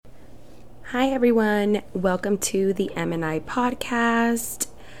Hi everyone, welcome to the M and I podcast.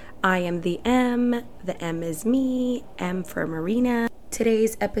 I am the M is me, M for Marina.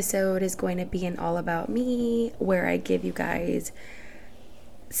 Today's episode is going to be an all about me, where I give you guys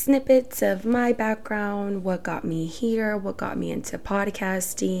snippets of my background, what got me here, what got me into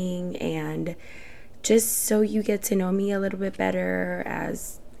podcasting, and just so you get to know me a little bit better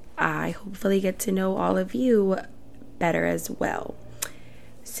as I hopefully get to know all of you better as well.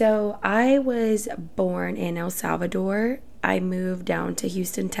 So I was born in El Salvador. I moved down to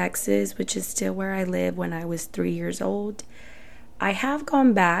Houston, Texas, which is still where I live, when I was 3 years old. I have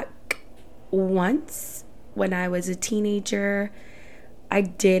gone back once when I was a teenager. I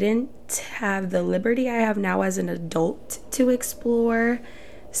didn't have the liberty I have now as an adult to explore,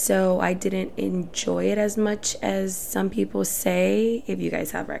 so I didn't enjoy it as much as some people say. If you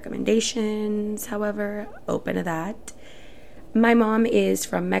guys have recommendations, however, open to that. My mom is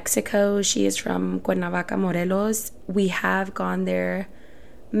from Mexico. She is from Cuernavaca, Morelos. We have gone there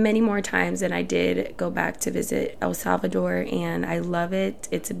many more times than I did go back to visit El Salvador, and I love it.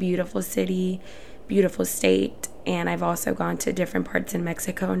 It's a beautiful city, beautiful state, and I've also gone to different parts in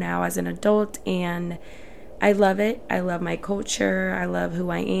Mexico now as an adult, and I love it. I love my culture. I love who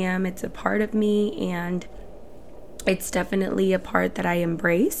I am. It's a part of me, and it's definitely a part that I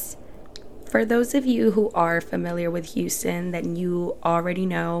embrace. For those of you who are familiar with Houston, then you already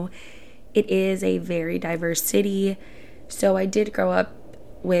know it is a very diverse city. So I did grow up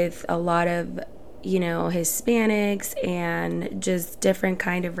with a lot of, Hispanics and just different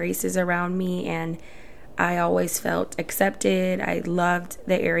kind of races around me. And I always felt accepted. I loved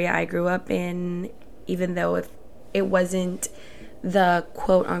the area I grew up in, even though if it wasn't the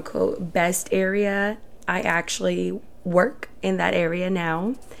quote unquote best area. I actually work in that area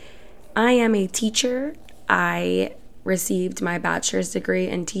now. I am a teacher. I received my bachelor's degree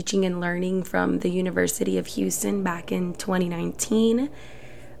in teaching and learning from the University of Houston back in 2019.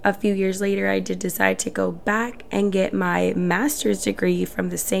 A few years later, I did decide to go back and get my master's degree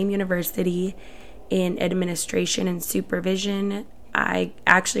from the same university in administration and supervision. I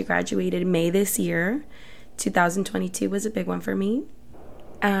actually graduated May this year. 2022 was a big one for me.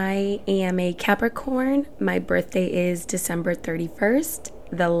 I am a Capricorn. My birthday is December 31st.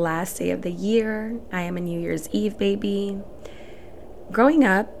 The last day of the year. I am a New Year's Eve baby. Growing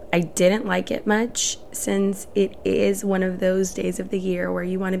up, I didn't like it much since it is one of those days of the year where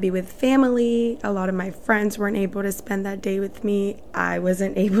you want to be with family. A lot of my friends weren't able to spend that day with me. I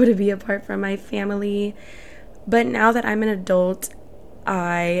wasn't able to be apart from my family. But now that I'm an adult,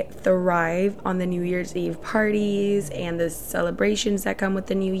 I thrive on the New Year's Eve parties and the celebrations that come with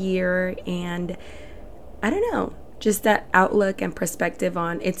the new year. And I don't know. Just that outlook and perspective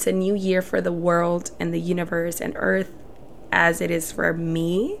on it's a new year for the world and the universe and earth as it is for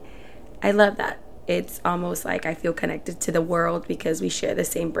me. I love that. It's almost like I feel connected to the world because we share the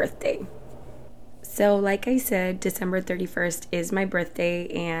same birthday. So like I said, December 31st is my birthday,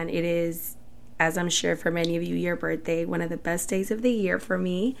 and it is, as I'm sure for many of you, your birthday, one of the best days of the year for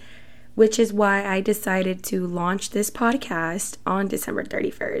me, which is why I decided to launch this podcast on December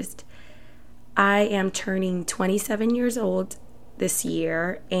 31st. I am turning 27 years old this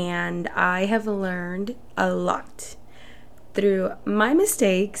year, and I have learned a lot through my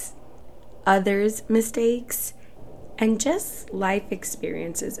mistakes, others' mistakes, and just life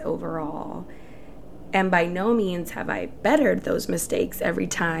experiences overall. And by no means have I bettered those mistakes every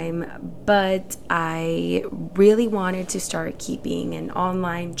time, but I really wanted to start keeping an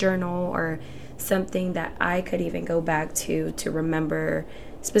online journal or something that I could even go back to remember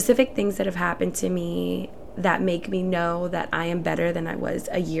specific things that have happened to me that make me know that I am better than I was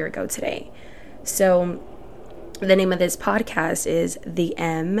a year ago today. So the name of this podcast is The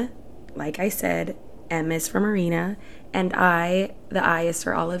M. Like I said, M is for Marina, and the I is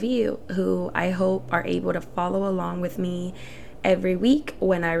for all of you who I hope are able to follow along with me every week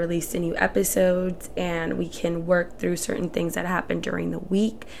when I release a new episode, and we can work through certain things that happen during the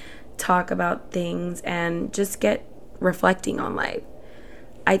week, talk about things, and just get reflecting on life.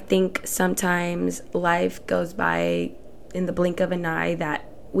 I think sometimes life goes by in the blink of an eye that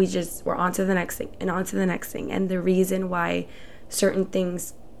we're on to the next thing and on to the next thing. And the reason why certain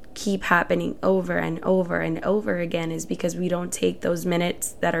things keep happening over and over and over again is because we don't take those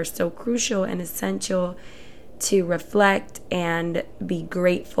minutes that are so crucial and essential to reflect and be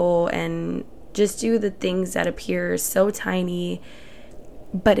grateful and just do the things that appear so tiny,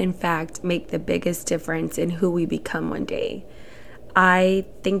 but in fact make the biggest difference in who we become one day. I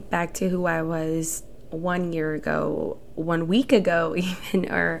think back to who I was 1 year ago, 1 week ago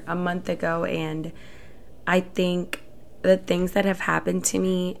even, or a month ago, and I think the things that have happened to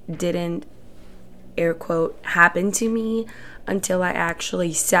me didn't air quote, happen to me until I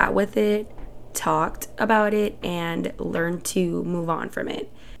actually sat with it, talked about it, and learned to move on from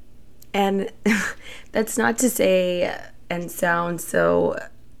it. And that's not to say and sound so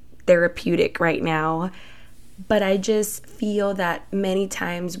therapeutic right now, but I just feel that many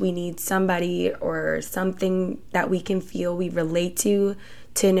times we need somebody or something that we can feel we relate to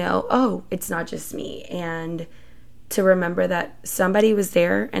know, oh, it's not just me. And to remember that somebody was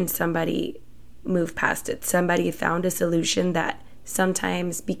there and somebody moved past it. Somebody found a solution that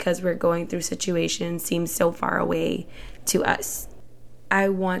sometimes, because we're going through situations, seems so far away to us. I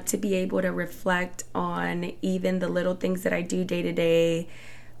want to be able to reflect on even the little things that I do day to day,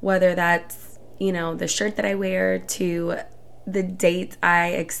 whether that's, the shirt that I wear to the dates I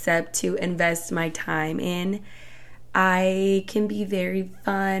accept to invest my time in. I can be very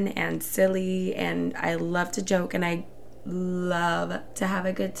fun and silly, and I love to joke, and I love to have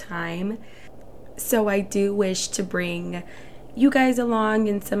a good time. So I do wish to bring you guys along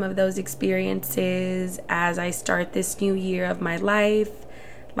in some of those experiences as I start this new year of my life.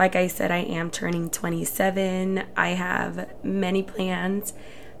 Like I said, I am turning 27. I have many plans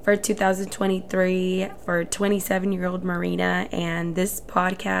for 2023 for 27-year-old Marina, and this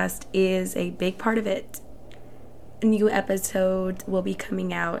podcast is a big part of it. A new episode will be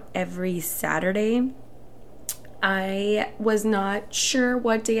coming out every Saturday. I was not sure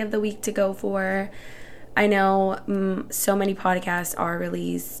what day of the week to go for. I know so many podcasts are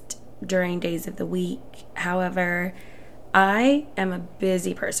released during days of the week. However, I am a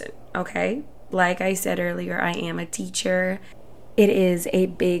busy person, okay? Like I said earlier, I am a teacher. It is a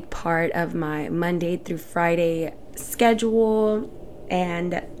big part of my Monday through Friday schedule,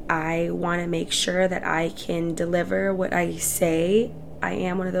 and I want to make sure that I can deliver what I say. I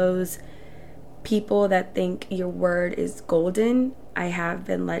am one of those people that think your word is golden. I have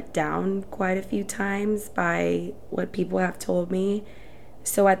been let down quite a few times by what people have told me.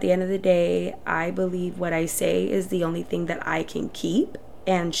 So at the end of the day, I believe what I say is the only thing that I can keep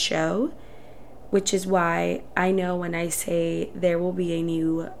and show, which is why I know when I say there will be a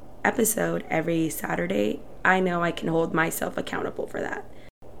new episode every Saturday, I know I can hold myself accountable for that.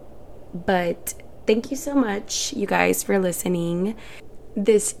 But thank you so much, you guys, for listening.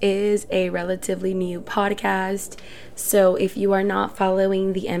 This is a relatively new podcast, so if you are not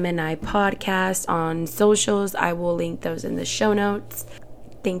following the M&I podcast on socials, I will link those in the show notes.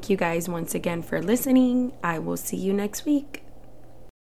 Thank you guys once again for listening. I will see you next week.